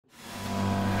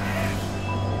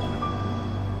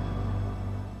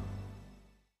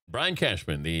Brian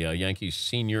Cashman, the Yankees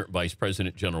senior vice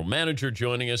president general manager,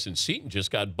 joining us. And Seton just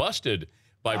got busted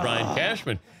by Brian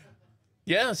Cashman.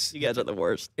 Yes. You guys are the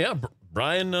worst. Yeah,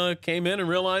 Brian came in and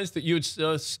realized that you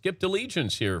had skipped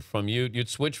allegiance here from you'd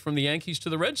switched from the Yankees to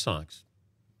the Red Sox.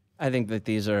 I think that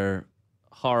these are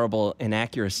horrible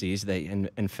inaccuracies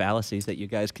and fallacies that you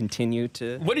guys continue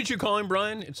to... What did you call him,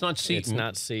 Brian? It's not Seton. It's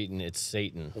not Seton, it's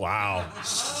Satan. Wow.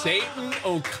 Satan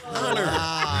O'Connor.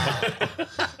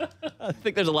 I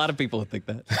think there's a lot of people who think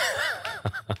that.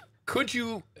 Could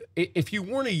you, if you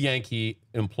weren't a Yankee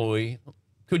employee,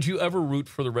 could you ever root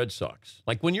for the Red Sox?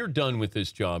 Like when you're done with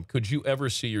this job, could you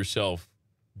ever see yourself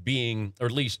being, or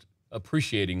at least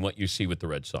appreciating what you see with the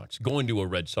Red Sox, going to a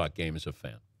Red Sox game as a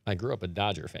fan? I grew up a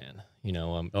Dodger fan. You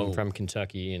know, I'm from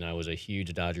Kentucky, and I was a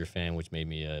huge Dodger fan, which made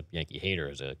me a Yankee hater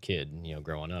as a kid, you know,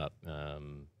 growing up.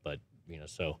 But, you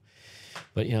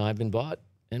know, I've been bought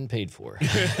and paid for.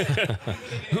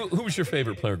 Who was your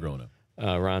favorite player growing up?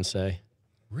 Ron Say.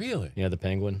 Really? Yeah, the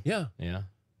Penguin. Yeah. Yeah.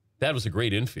 That was a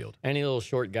great infield. Any little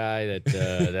short guy that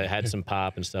that had some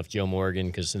pop and stuff. Joe Morgan,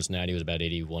 because Cincinnati was about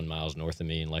 81 miles north of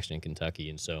me in Lexington, Kentucky,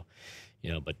 and so,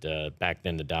 you know. But back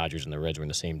then, the Dodgers and the Reds were in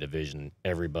the same division.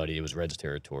 Everybody, it was Reds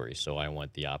territory. So I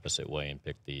went the opposite way and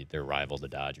picked their rival, the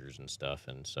Dodgers, and stuff.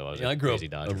 And so I was I grew up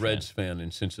Dodger a Reds fan in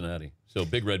Cincinnati. So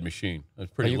big red machine. I was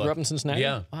pretty. You lucky. Grew up in Cincinnati?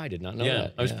 Yeah. Oh, I did not know that. Yeah,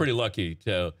 I was pretty lucky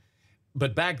to.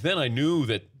 But back then, I knew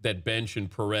that Bench and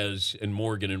Perez and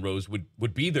Morgan and Rose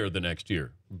would be there the next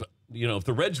year. But you know,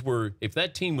 if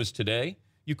that team was today,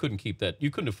 you couldn't keep that.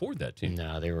 You couldn't afford that team.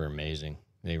 No, they were amazing.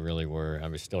 They really were.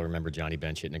 I still remember Johnny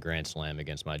Bench hitting a grand slam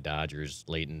against my Dodgers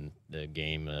late in the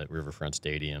game at Riverfront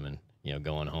Stadium, and you know,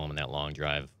 going home in that long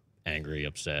drive, angry,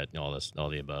 upset, all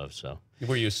the above. So.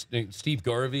 Were you Steve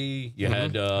Garvey? You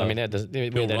had. I mean, we had that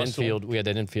Russell. infield. We had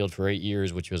that infield for 8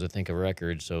 years, which was, I think, a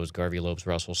record. So it was Garvey, Lopes,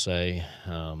 Russell, Say.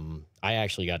 I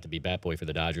actually got to be bat boy for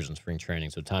the Dodgers in spring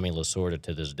training. So Tommy Lasorda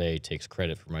to this day takes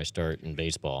credit for my start in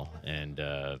baseball. And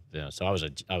you know, so I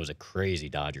was a crazy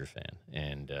Dodger fan,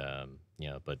 and you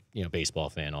know, but you know, baseball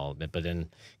fan all. But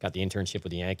then got the internship with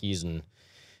the Yankees, and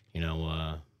you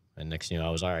know. And next thing you know,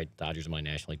 I was, all right, Dodgers are my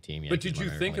National League team. But did you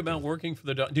think about working for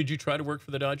the Dodgers? Did you try to work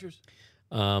for the Dodgers?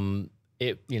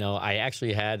 You know, I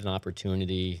actually had an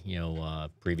opportunity, you know,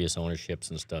 previous ownerships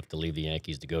and stuff, to leave the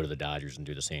Yankees to go to the Dodgers and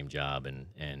do the same job.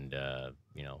 And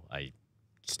you know, I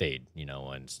stayed, you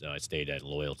know, and so I stayed at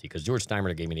loyalty because George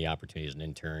Steinbrenner gave me the opportunity as an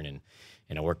intern, and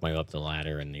I worked my way up the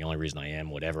ladder. And the only reason I am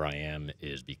whatever I am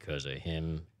is because of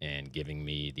him and giving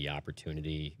me the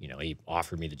opportunity. You know, he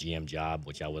offered me the GM job,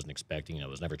 which I wasn't expecting. I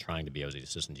was never trying to be. I was the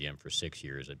assistant GM for 6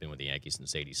 years. I'd been with the Yankees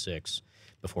since '86,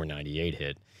 before '98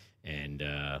 hit, and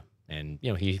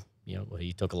you know,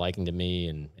 he took a liking to me,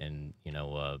 and you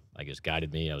know, I guess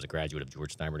guided me. I was a graduate of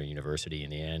George Steinbrenner University in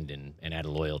the end, and out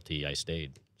of loyalty, I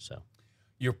stayed. So.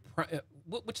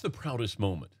 What's the proudest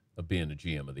moment of being a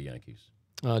GM of the Yankees?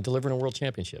 Delivering a world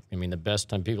championship. I mean, the best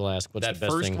time people ask, what's the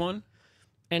best first thing? One?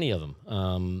 Any of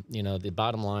them. You know, the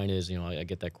bottom line is, you know, I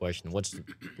get that question. What's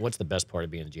the best part of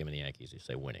being the GM of the Yankees? You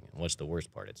say winning. And what's the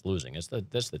worst part? It's losing.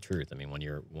 That's the truth. I mean,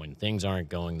 when things aren't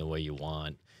going the way you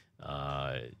want,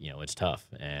 you know, it's tough.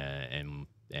 And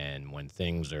when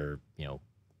things are, you know,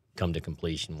 come to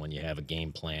completion, when you have a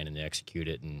game plan and execute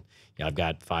it. And you know, I've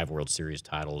got 5 World Series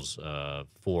titles,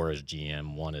 4 as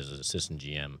GM, 1 as assistant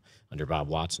GM under Bob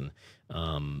Watson.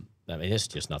 I mean, it's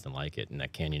just nothing like it, and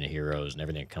that canyon of heroes and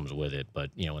everything that comes with it.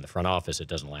 But you know, in the front office, it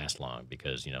doesn't last long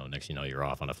because you know, next you know, you're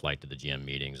off on a flight to the GM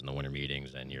meetings and the winter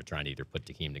meetings, and you're trying to either put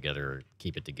the team together, or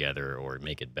keep it together, or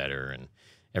make it better. And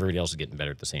everybody else is getting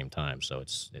better at the same time. So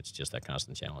it's just that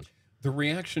constant challenge. The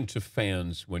reaction to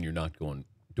fans when you're not doing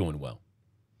well.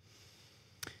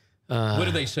 What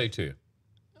do they say to you?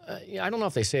 Yeah, I don't know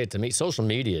if they say it to me. Social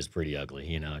media is pretty ugly,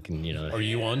 you know. Are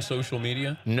you on social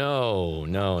media? No.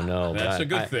 That's a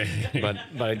good thing. But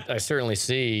I certainly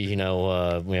see, you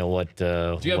know what.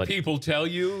 Do you have people tell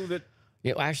you that?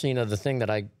 You know, actually, you know, the thing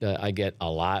that I get a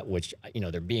lot, which, you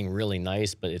know, they're being really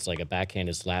nice, but it's like a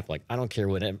backhanded slap. Like, I don't care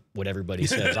what everybody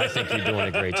says. I think you're doing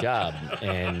a great job,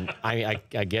 and I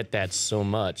get that so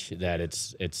much that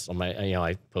it's you know,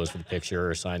 I pose for the picture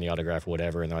or sign the autograph or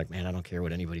whatever, and they're like, man, I don't care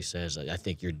what anybody says. I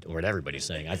think you're, or what everybody's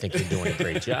saying. I think you're doing a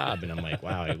great job, and I'm like,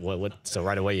 wow, what? So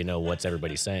right away, you know, what's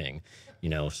everybody saying. You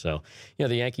know, so, you know,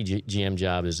 the Yankee GM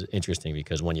job is interesting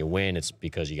because when you win, it's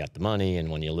because you got the money,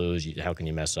 and when you lose, how can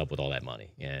you mess up with all that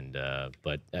money? And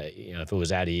but you know, if it was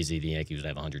that easy, the Yankees would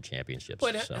have 100 championships.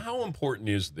 But so. How important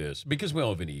is this? Because we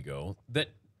all have an ego.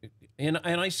 And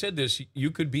I said this, you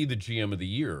could be the GM of the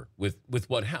year with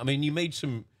what? I mean, you made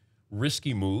some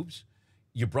risky moves.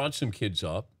 You brought some kids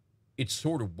up. It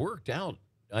sort of worked out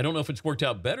I don't know if it's worked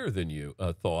out better than you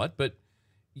thought, but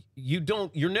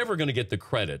you're never going to get the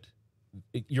credit.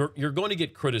 You're going to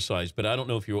get criticized, but I don't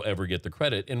know if you'll ever get the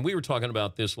credit. And we were talking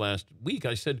about this last week.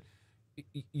 I said,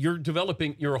 you're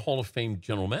a Hall of Fame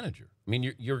general manager. I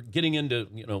mean, you're getting into,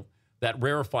 that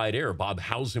rarefied air. Bob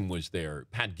Housen was there,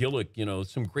 Pat Gillick,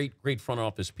 some great front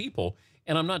office people.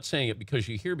 And I'm not saying it because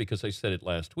you're here, because I said it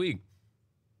last week.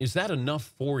 Is that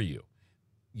enough for you?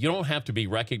 You don't have to be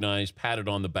recognized, patted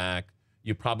on the back.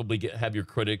 You probably have your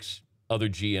critics, other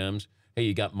GMs. Hey,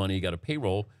 you got money, you got a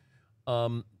payroll.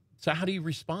 So how do you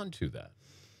respond to that?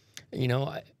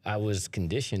 I was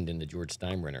conditioned in the George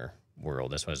Steinbrenner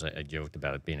world. That's why I joked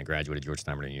about being a graduate of George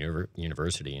Steinbrenner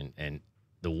University. And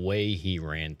the way he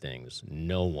ran things,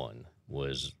 no one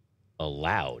was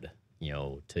allowed,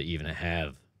 to even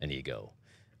have an ego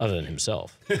other than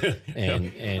himself.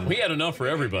 And we had enough for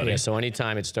everybody. Yeah, so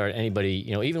anytime it started, anybody,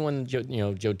 even when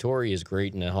Joe Torre is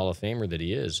great and a Hall of Famer that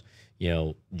he is,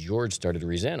 George started to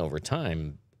resent over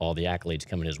time all the accolades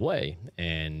coming his way.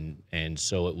 And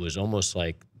so it was almost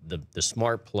like the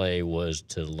smart play was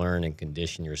to learn and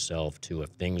condition yourself to, if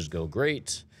things go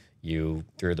great, you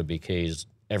throw the bouquets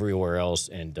everywhere else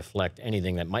and deflect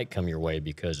anything that might come your way,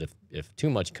 because if too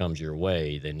much comes your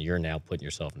way, then you're now putting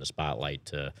yourself in the spotlight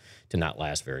to not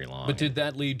last very long. But did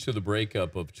that lead to the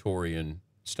breakup of Torre and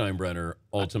Steinbrenner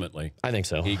ultimately? I think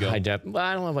so. Ego? I don't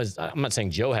know if I'm not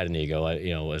saying Joe had an ego,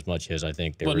 as much as I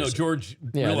think there was. Well, no, George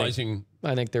realizing.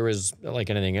 I think there was, like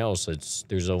anything else,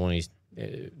 there's only,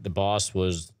 the boss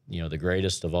was, the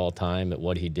greatest of all time at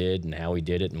what he did and how he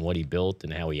did it and what he built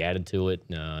and how he added to it.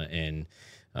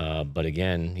 But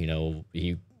again,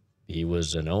 he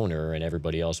was an owner and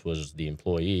everybody else was the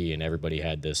employee, and everybody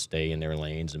had to stay in their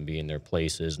lanes and be in their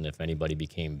places. And if anybody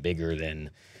became bigger than,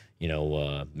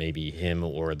 maybe him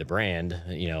or the brand,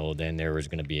 then there was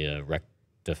going to be a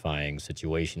rectifying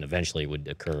situation eventually would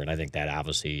occur. And I think that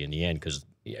obviously in the end, because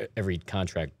every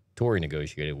contract Torre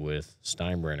negotiated with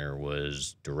Steinbrenner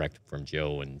was direct from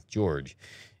Joe and George.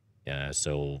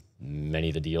 So many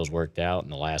of the deals worked out,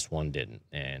 and the last one didn't.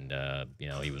 And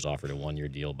he was offered a one-year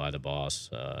deal by the boss,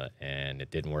 and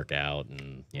it didn't work out.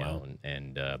 And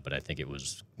but I think it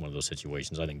was one of those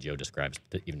situations. I think Joe describes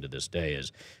even to this day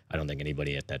as, I don't think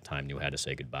anybody at that time knew how to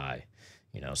say goodbye.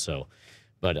 So.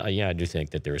 But I do think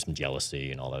that there is some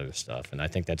jealousy and all that other stuff, and I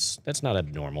think that's not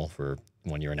abnormal for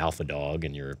when you're an alpha dog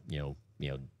and you're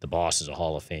the boss is a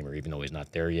Hall of Famer, even though he's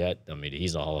not there yet. I mean,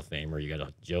 he's a Hall of Famer. You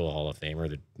got Joe, a Hall of Famer.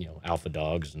 That alpha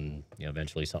dogs, and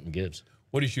eventually something gives.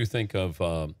 What did you think of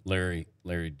Larry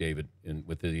David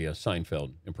with the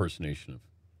Seinfeld impersonation of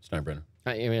Steinbrenner?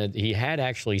 I mean, he had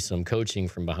actually some coaching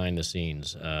from behind the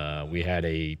scenes. We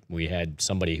had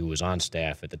somebody who was on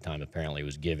staff at the time, apparently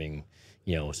was giving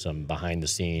some behind the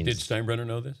scenes. Did Steinbrenner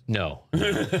know this? No,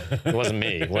 it wasn't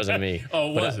me. It wasn't me.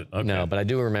 Oh, was it? Okay. No, but I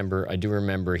do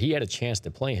remember he had a chance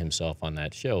to play himself on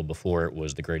that show before it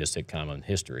was the greatest sitcom in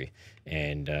history.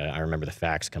 And I remember the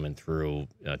fax coming through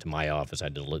to my office. I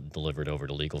had to deliver it over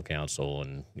to legal counsel,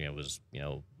 and it was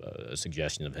a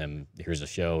suggestion of him. Here's a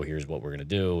show. Here's what we're going to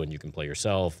do, and you can play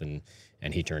yourself. And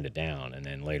he turned it down. And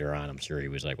then later on, I'm sure he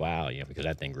was like, wow, because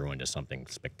that thing grew into something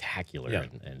spectacular. Yeah.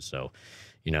 And so,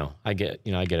 I get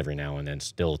every now and then,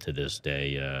 still to this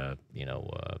day,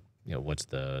 what's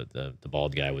the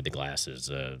bald guy with the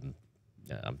glasses?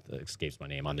 Escapes my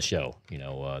name on the show.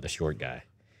 The short guy.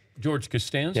 George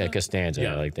Costanza? Yeah, Costanza.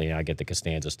 Yeah. I get the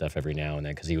Costanza stuff every now and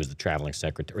then because he was the traveling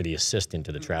secretary, or the assistant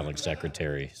to the traveling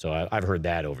secretary. So I've heard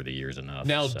that over the years enough.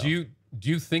 Now, so. do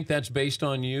you think that's based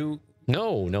on you?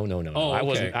 No. Oh,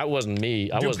 okay. I wasn't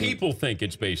me. Do people think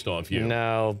it's based off you?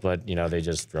 No, but they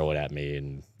just throw it at me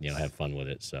and have fun with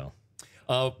it. So,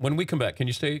 when we come back, can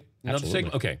you stay another Absolutely.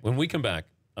 segment? Okay. When we come back,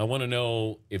 I want to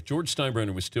know if George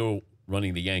Steinbrenner was still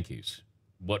running the Yankees,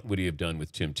 what would he have done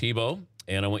with Tim Tebow?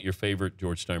 And I want your favorite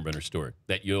George Steinbrenner story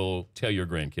that you'll tell your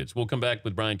grandkids. We'll come back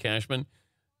with Brian Cashman.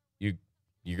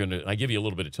 You're gonna. I give you a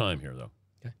little bit of time here, though.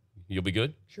 Okay. You'll be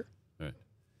good. Sure. All right.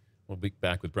 We'll be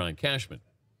back with Brian Cashman,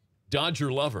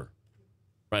 Dodger lover,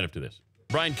 right after this.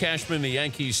 Brian Cashman, the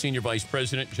Yankees senior vice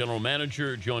president, general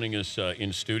manager, joining us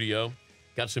in studio.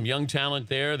 Got some young talent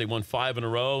there. They won 5 in a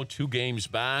row, 2 games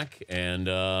back, and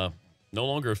no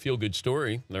longer a feel-good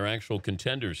story. They're actual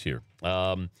contenders here.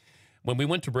 When we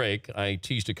went to break, I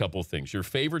teased a couple of things. Your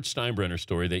favorite Steinbrenner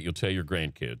story that you'll tell your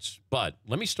grandkids. But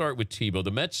let me start with Tebow.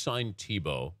 The Mets signed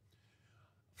Tebow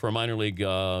for a minor league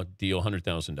deal,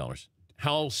 $100,000.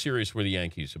 How serious were the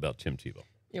Yankees about Tim Tebow?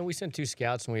 We sent 2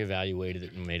 scouts and we evaluated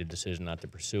it and made a decision not to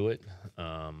pursue it.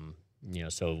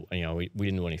 So we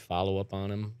didn't do any follow-up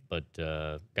on him, but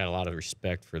got a lot of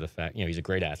respect for the fact, he's a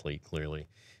great athlete, clearly.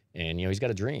 And, he's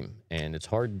got a dream. And it's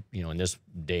hard, in this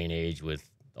day and age with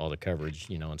all the coverage,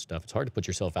 and stuff, it's hard to put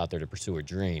yourself out there to pursue a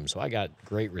dream. So I got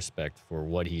great respect for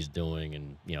what he's doing.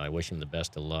 And, I wish him the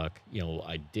best of luck.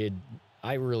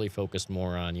 I really focused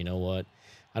more on, what,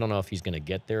 I don't know if he's going to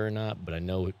get there or not, but I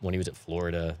know when he was at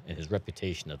Florida and his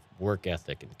reputation of work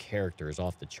ethic and character is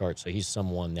off the charts. So he's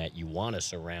someone that you want to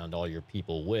surround all your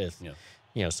people with,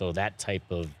 so that type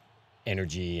of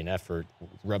energy and effort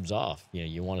rubs off.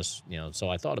 You want to, so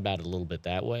I thought about it a little bit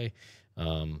that way.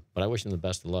 But I wish him the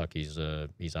best of luck. He's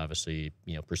obviously,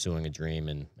 pursuing a dream,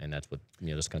 and that's what,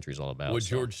 this country is all about. Would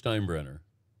George Steinbrenner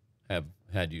have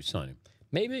had you sign him?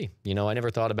 Maybe. I never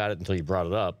thought about it until you brought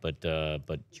it up,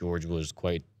 but George was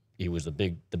he was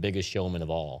the biggest showman of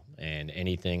all, and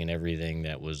anything and everything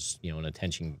that was, an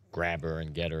attention grabber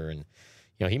and getter, and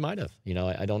he might have.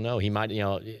 I don't know. He might,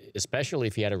 especially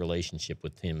if he had a relationship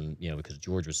with him, because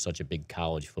George was such a big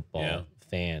college football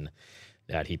fan,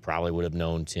 that he probably would have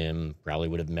known Tim, probably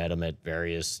would have met him at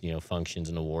various, functions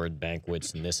and award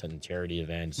banquets and this and charity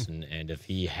events. And if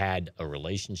he had a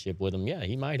relationship with him,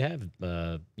 he might have,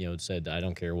 said, I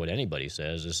don't care what anybody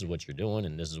says. This is what you're doing,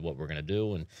 and this is what we're going to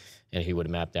do. And he would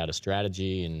have mapped out a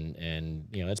strategy. And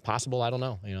it's possible. I don't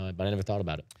know, but I never thought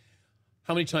about it.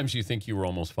 How many times do you think you were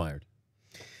almost fired?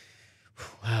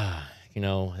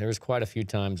 There was quite a few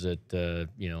times that,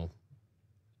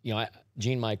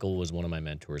 Gene Michael was one of my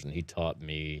mentors, and he taught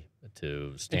me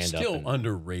to stand up. It's still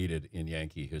underrated in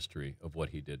Yankee history of what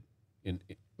he did.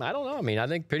 I don't know. I mean, I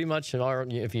think pretty much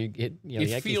if you hit, it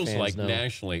Yankee feels fans like know.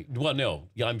 Nationally. Well, no,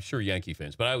 I'm sure Yankee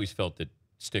fans, but I always felt that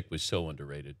Stick was so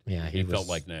underrated. Yeah, he felt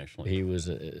like nationally. He was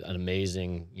an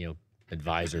amazing,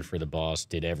 advisor for the boss.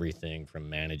 Did everything from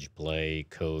manage play,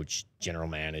 coach, general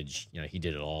manage. He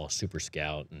did it all. Super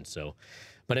scout, and so.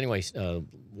 But anyways,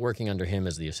 working under him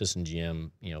as the assistant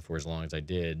GM, for as long as I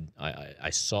did, I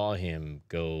saw him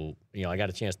go. I got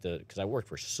a chance to, because I worked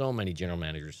for so many general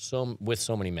managers, with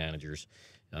so many managers,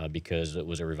 because it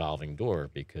was a revolving door,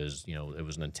 because it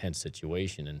was an intense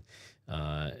situation,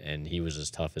 and he was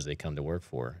as tough as they come to work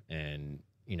for. And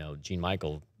Gene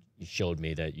Michael showed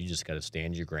me that you just got to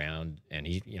stand your ground. And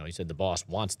he said the boss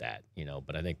wants that,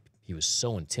 but I think he was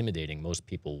so intimidating. Most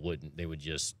people wouldn't. They would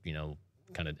just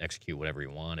kind of execute whatever he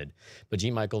wanted. But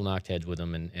Gene Michael knocked heads with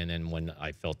him, and then when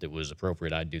I felt it was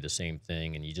appropriate, I'd do the same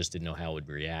thing, and you just didn't know how it would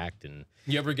react. And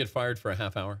you ever get fired for a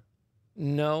half hour?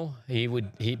 No, but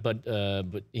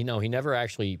he never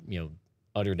actually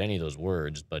uttered any of those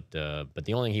words. But the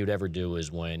only thing he would ever do is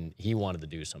when he wanted to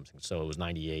do something. So it was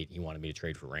 '98. He wanted me to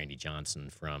trade for Randy Johnson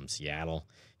from Seattle.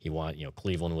 He wanted,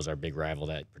 Cleveland was our big rival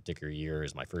that particular year. It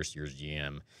was my first year as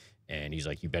GM. And he's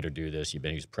like, you better do this. He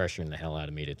was pressuring the hell out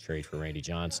of me to trade for Randy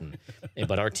Johnson.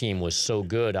 But our team was so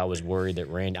good, I was worried that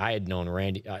I had known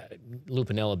Randy, Lou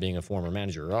Piniella being a former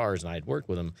manager of ours, and I had worked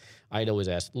with him. I had always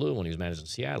asked Lou when he was managing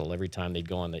Seattle, every time they'd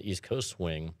go on the East Coast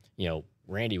swing,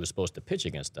 Randy was supposed to pitch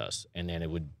against us. And then it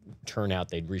would turn out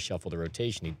they'd reshuffle the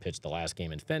rotation. He'd pitch the last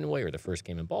game in Fenway or the first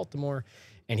game in Baltimore,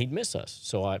 and he'd miss us.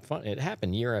 So it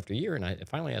happened year after year, and I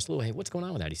finally asked Lou, hey, what's going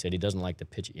on with that? He said he doesn't like to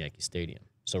pitch at Yankee Stadium.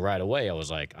 So right away, I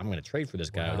was like, I'm going to trade for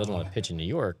this guy who doesn't want to pitch in New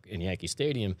York in Yankee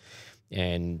Stadium.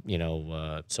 And,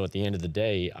 so at the end of the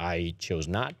day, I chose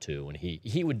not to. And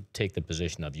he would take the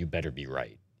position of, you better be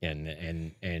right.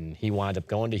 And he wound up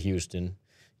going to Houston,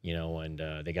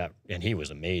 and he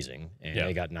was amazing. And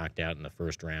they got knocked out in the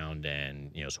first round.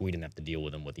 And, so we didn't have to deal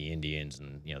with them with the Indians.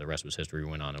 And, the rest was history.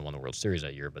 We went on and won the World Series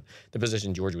that year. But the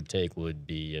position George would take would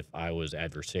be, if I was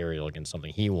adversarial against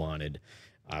something he wanted,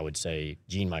 I would say,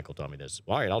 Gene Michael taught me this.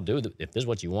 All right, I'll do it. If this is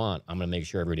what you want, I'm going to make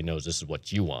sure everybody knows this is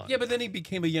what you want. Yeah, but then he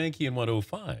became a Yankee in,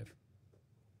 05?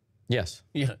 Yes.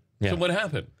 Yeah. So what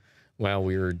happened? Well,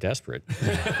 we were desperate.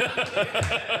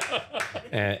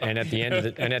 and at the end of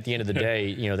the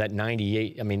day, that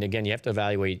 98, I mean, again, you have to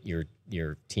evaluate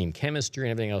your team chemistry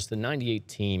and everything else. The 98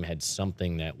 team had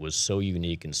something that was so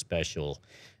unique and special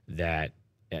that,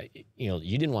 you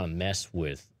didn't want to mess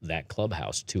with that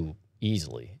clubhouse too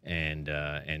easily, and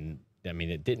I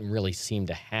mean, it didn't really seem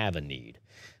to have a need,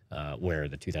 where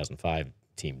the 2005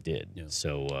 team did. Yeah.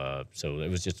 So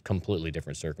it was just completely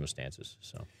different circumstances.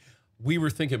 So we were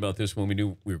thinking about this when we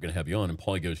knew we were going to have you on, and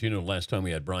Paulie goes, last time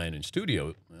we had Brian in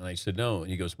studio, and I said no,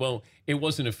 and he goes, well, it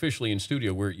wasn't officially in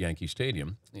studio. We're at Yankee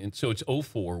Stadium, and so it's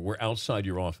 04. We're outside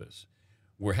your office.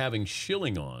 We're having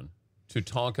Schilling on to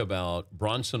talk about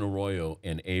Bronson Arroyo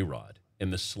and A-Rod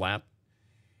and the slap.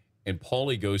 And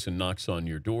Paulie goes and knocks on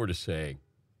your door to say,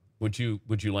 would you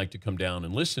like to come down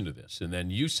and listen to this? And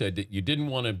then you said that you didn't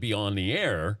want to be on the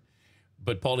air,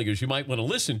 but Paulie goes, you might want to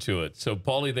listen to it. So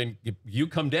Paulie, then you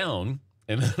come down,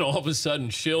 and then all of a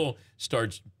sudden Schill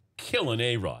starts killing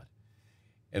A-Rod.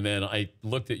 And then I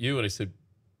looked at you and I said,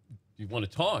 "You want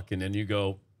to talk?" And then you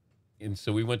go, and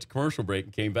so we went to commercial break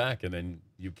and came back, and then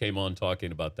you came on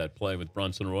talking about that play with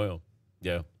Bronson Royal.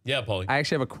 Yeah. Yeah, Paulie. I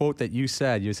actually have a quote that you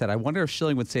said. You said, "I wonder if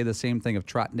Schilling would say the same thing if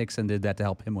Trot Nixon did that to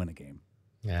help him win a game."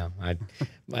 Yeah, I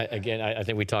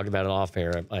think we talked about it off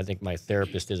air. I think my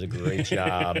therapist does a great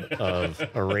job of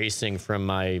erasing from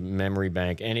my memory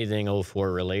bank anything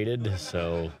 04 related.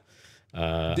 So,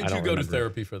 did you go to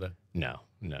therapy for that? No.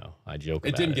 I joke.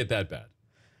 It didn't get that bad.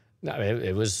 No,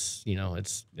 it was.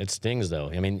 It stings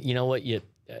though. I mean, you know what?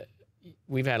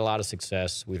 We've had a lot of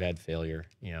success. We've had failure.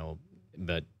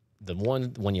 But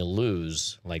when you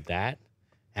lose like that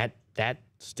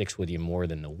sticks with you more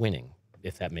than the winning.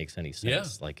 If that makes any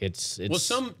sense. Yeah. Like it's well,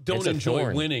 some don't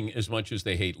enjoy winning as much as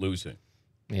they hate losing.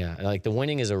 Yeah, like the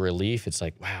winning is a relief. It's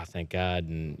like, wow, thank God,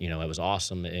 and it was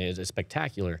awesome. It's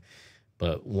spectacular.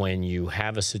 But when you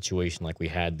have a situation like we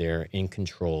had there in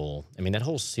control, I mean, that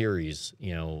whole series,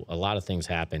 a lot of things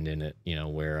happened in it,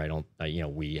 where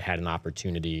we had an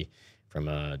opportunity from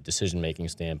a decision-making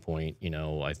standpoint.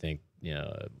 I think,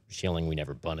 Schilling, we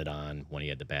never bunted on when he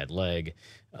had the bad leg.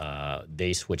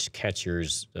 They switched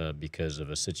catchers because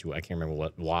of a situation. I can't remember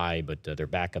why, but their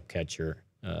backup catcher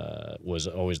was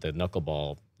always the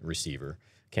knuckleball receiver.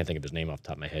 Can't think of his name off the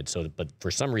top of my head. So, but for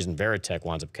some reason, Veritek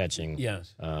winds up catching,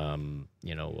 yes, their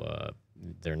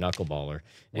knuckleballer,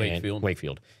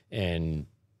 Wakefield, and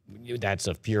that's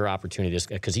a pure opportunity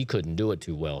because he couldn't do it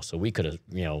too well. So we could have,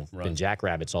 been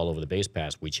jackrabbits all over the base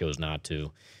pass. We chose not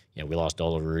to. We lost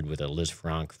Olerud with a Liz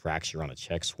Frank fracture on a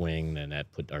check swing, and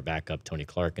that put our backup Tony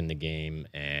Clark in the game.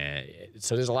 And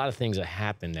so there's a lot of things that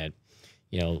happen that,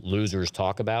 losers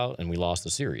talk about, and we lost the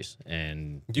series.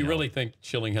 And do you really think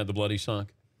Schilling had the bloody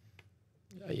sock?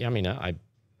 Yeah, I mean,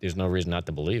 there's no reason not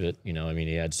to believe it. I mean,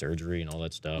 he had surgery and all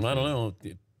that stuff. Well, I don't know.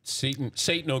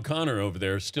 Satan O'Connor over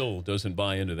there still doesn't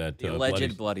buy into that. The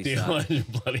alleged bloody sock. The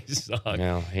alleged bloody sock.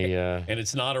 No, and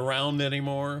it's not around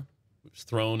anymore. It was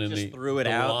thrown in the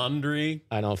laundry.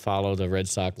 I don't follow the Red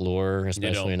Sox lore,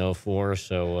 especially in 04,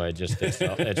 so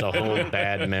it's a whole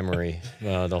bad memory.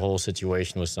 The whole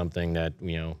situation was something that,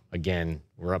 again,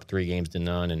 we're up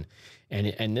 3-0,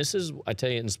 and this is, I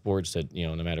tell you, in sports that,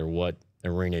 no matter what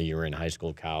arena you're in, high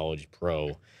school, college,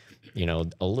 pro,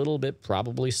 a little bit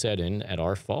probably set in at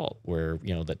our fault where,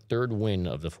 that third win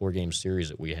of the 4-game series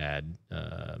that we had,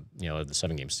 the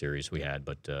 7-game series we had,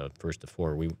 but first of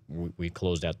 4, we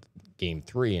closed out game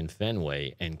 3 in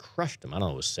Fenway and crushed them. I don't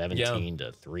know, it was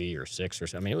 17-3 or 6 or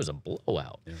something. I mean, it was a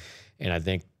blowout. Yeah. And I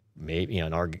think maybe,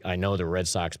 I know the Red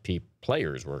Sox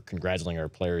players were congratulating our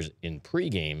players in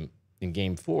pregame in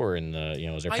Game 4, and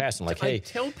as they're passing,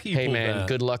 hey man,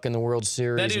 good luck in the World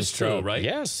Series. That is true, right?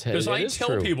 Yes, because I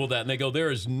tell people that, and they go, "There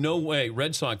is no way."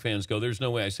 Red Sox fans go, "There's no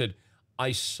way." I said,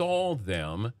 I saw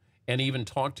them, and even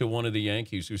talked to one of the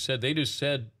Yankees who said they just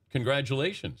said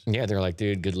congratulations. Yeah, they're like,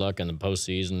 dude, good luck in the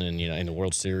postseason and in the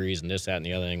World Series and this, that, and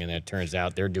the other thing. And it turns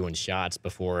out they're doing shots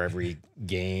before every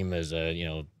game as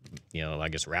a I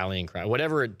guess rallying cry.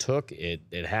 Whatever it took,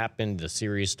 it happened. The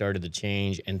series started to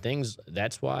change, and things.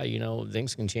 That's why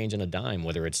things can change in a dime.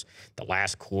 Whether it's the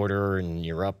last quarter and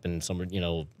you're up and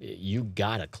you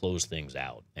gotta close things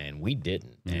out, and we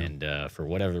didn't. Mm-hmm. And for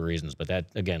whatever reasons, but that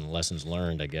again, lessons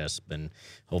learned, I guess. And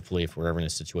hopefully, if we're ever in a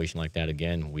situation like that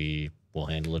again, we will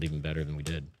handle it even better than we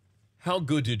did. How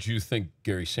good did you think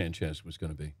Gary Sanchez was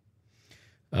going to be?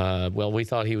 Well, we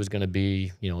thought he was going to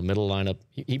be, a middle lineup.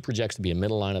 He projects to be a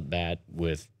middle lineup bat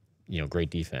with, great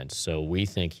defense. So we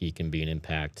think he can be an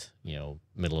impact,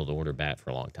 middle of the order bat for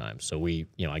a long time. So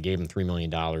I gave him $3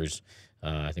 million.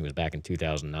 I think it was back in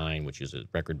 2009, which is a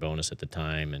record bonus at the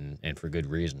time, and for good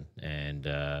reason. And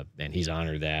he's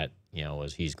honored that,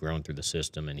 as he's grown through the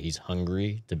system, and he's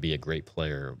hungry to be a great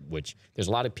player. Which there's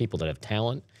a lot of people that have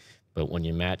talent. But when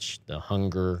you match the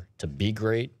hunger to be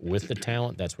great with the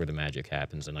talent, that's where the magic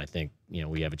happens. And I think,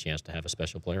 we have a chance to have a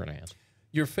special player in our hands.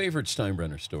 Your favorite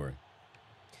Steinbrenner story?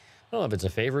 I don't know if it's a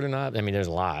favorite or not. I mean, there's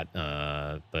a lot.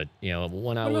 But,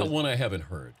 one I haven't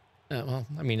heard?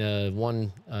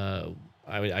 One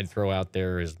I'd throw out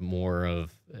there is more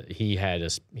of he had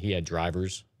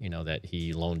drivers, that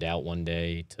he loaned out one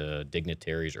day to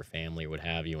dignitaries or family or what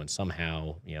have you. And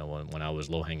somehow, when I was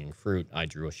low-hanging fruit, I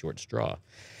drew a short straw.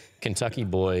 Kentucky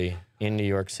boy in New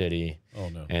York City. Oh,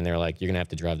 no. And they're like, you're going to have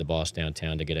to drive the boss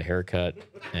downtown to get a haircut.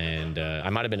 And I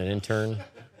might have been an intern.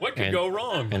 What could go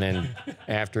wrong? And then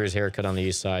after his haircut on the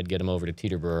east side, get him over to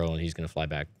Teterboro, and he's going to fly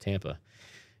back to Tampa.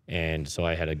 And so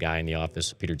I had a guy in the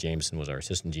office, Peter Jameson was our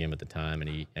assistant GM at the time,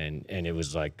 and it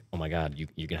was like, oh, my God, you're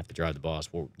going to have to drive the boss.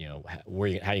 Well, how are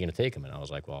you going to take him? And I was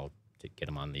like, well, to get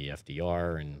him on the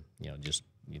FDR and, just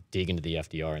you dig into the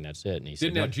FDR and that's it. And he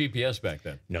Didn't said, have GPS back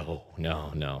then.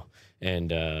 no. And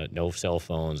no cell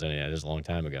phones. And this is a long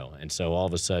time ago. And so all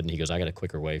of a sudden he goes, I got a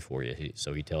quicker way for you.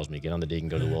 So he tells me, get on the dig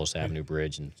and go to the Willis Avenue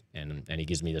Bridge. And he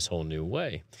gives me this whole new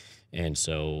way. And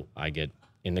so I get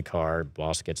in the car,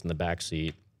 boss gets in the back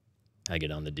seat. I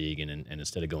get on the Deegan, and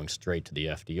instead of going straight to the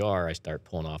FDR, I start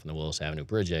pulling off in the Willis Avenue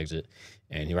Bridge exit.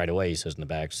 And right away, he says in the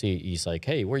back seat, he's like,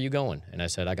 hey, where are you going? And I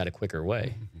said, I got a quicker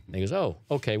way. And he goes, oh,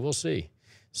 okay, we'll see.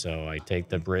 So I take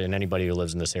the bridge, and anybody who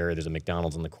lives in this area, there's a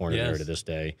McDonald's on the corner there to this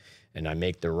day, and I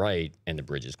make the right, and the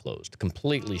bridge is closed,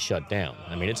 completely shut down.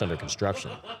 I mean, it's under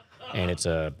construction. And it's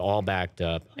all backed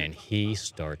up, and he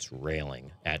starts railing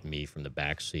at me from the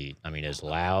back seat. I mean, as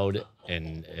loud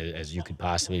and as you could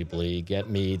possibly believe. Get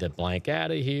me the blank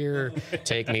out of here.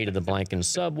 Take me to the blanking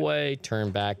subway.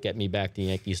 Turn back. Get me back to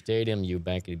Yankee Stadium. You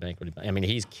bankity. I mean,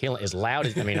 he's killing as loud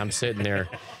as. I mean, I'm sitting there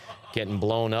getting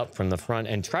blown up from the front.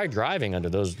 And try driving under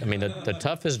those. I mean, the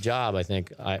toughest job I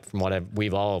think from what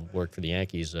we've all worked for the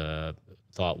Yankees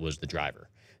thought was the driver.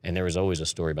 And there was always a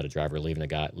story about a driver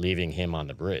leaving him on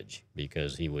the bridge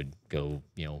because he would go,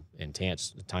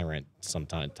 tirade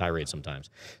sometimes.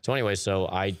 So anyway, so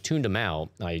I tuned him out.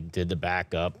 I did the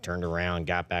backup, turned around,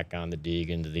 got back on the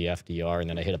Deeg into the FDR, and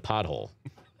then I hit a pothole.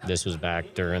 This was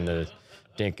back during the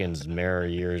Dinkins Mara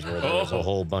years where there was a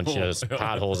whole bunch of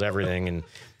potholes, everything,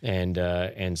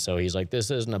 and so he's like,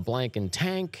 "This isn't a blanking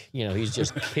tank," He's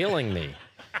just killing me.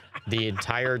 The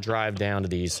entire drive down to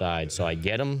the east side. So I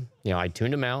get him, I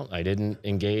tuned him out. I didn't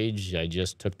engage. I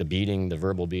just took the beating, the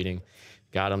verbal beating,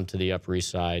 got him to the Upper East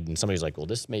Side. And somebody's like, well,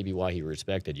 this may be why he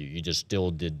respected you. You just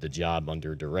still did the job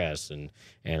under duress. And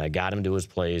I got him to his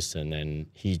place, and then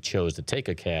he chose to take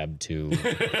a cab to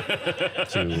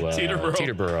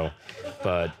Teterboro.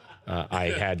 But I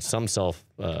had some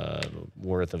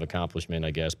worth of accomplishment,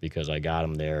 I guess, because I got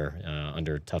him there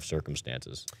under tough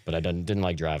circumstances. But I didn't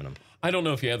like driving him. I don't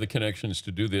know if you have the connections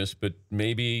to do this, but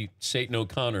maybe Satan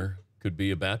O'Connor could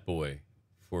be a bat boy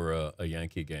for a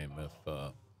Yankee game.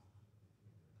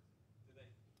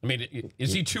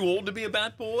 Is he too old to be a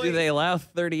bat boy? Do they allow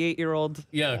 38-year-old?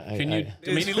 Yeah,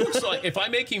 he looks like, if I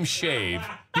make him shave,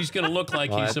 he's going to look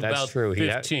like he's about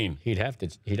 15. He'd have to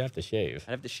shave.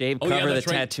 I'd have to shave, cover the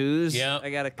tattoos. Yeah.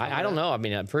 I don't know. I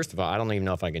mean, first of all, I don't even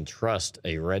know if I can trust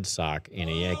a Red Sox in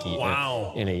a Yankee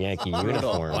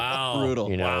uniform. Wow.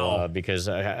 Brutal. Because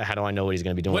how do I know what he's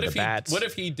going to be doing with the bats? What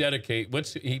if he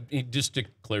he just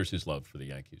declares his love for the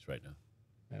Yankees right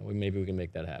now? Maybe we can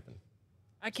make that happen.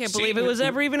 I can't believe it was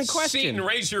ever even a question. Seton,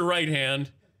 raise your right hand.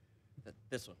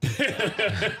 This one.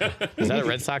 Is that a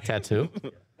Red Sox tattoo?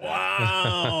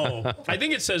 Wow. I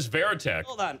think it says Veritech.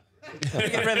 Hold on.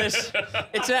 Get rid of this.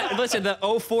 Listen,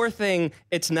 the 04 thing,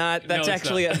 it's not. That's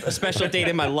actually a special date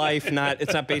in my life.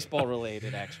 It's not baseball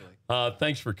related, actually.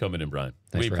 Thanks for coming in, Brian.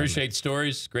 Thanks we appreciate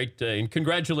stories. Great day. And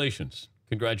congratulations.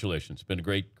 Congratulations. It's been a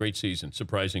great season,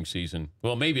 surprising season.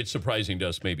 Well, maybe it's surprising to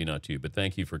us, maybe not to you, but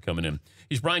thank you for coming in.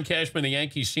 He's Brian Cashman, the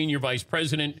Yankees Senior Vice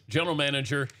President, General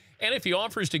Manager, and if he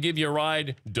offers to give you a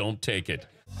ride, don't take it.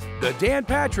 The Dan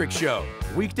Patrick Show,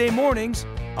 weekday mornings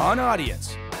on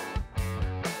Audience.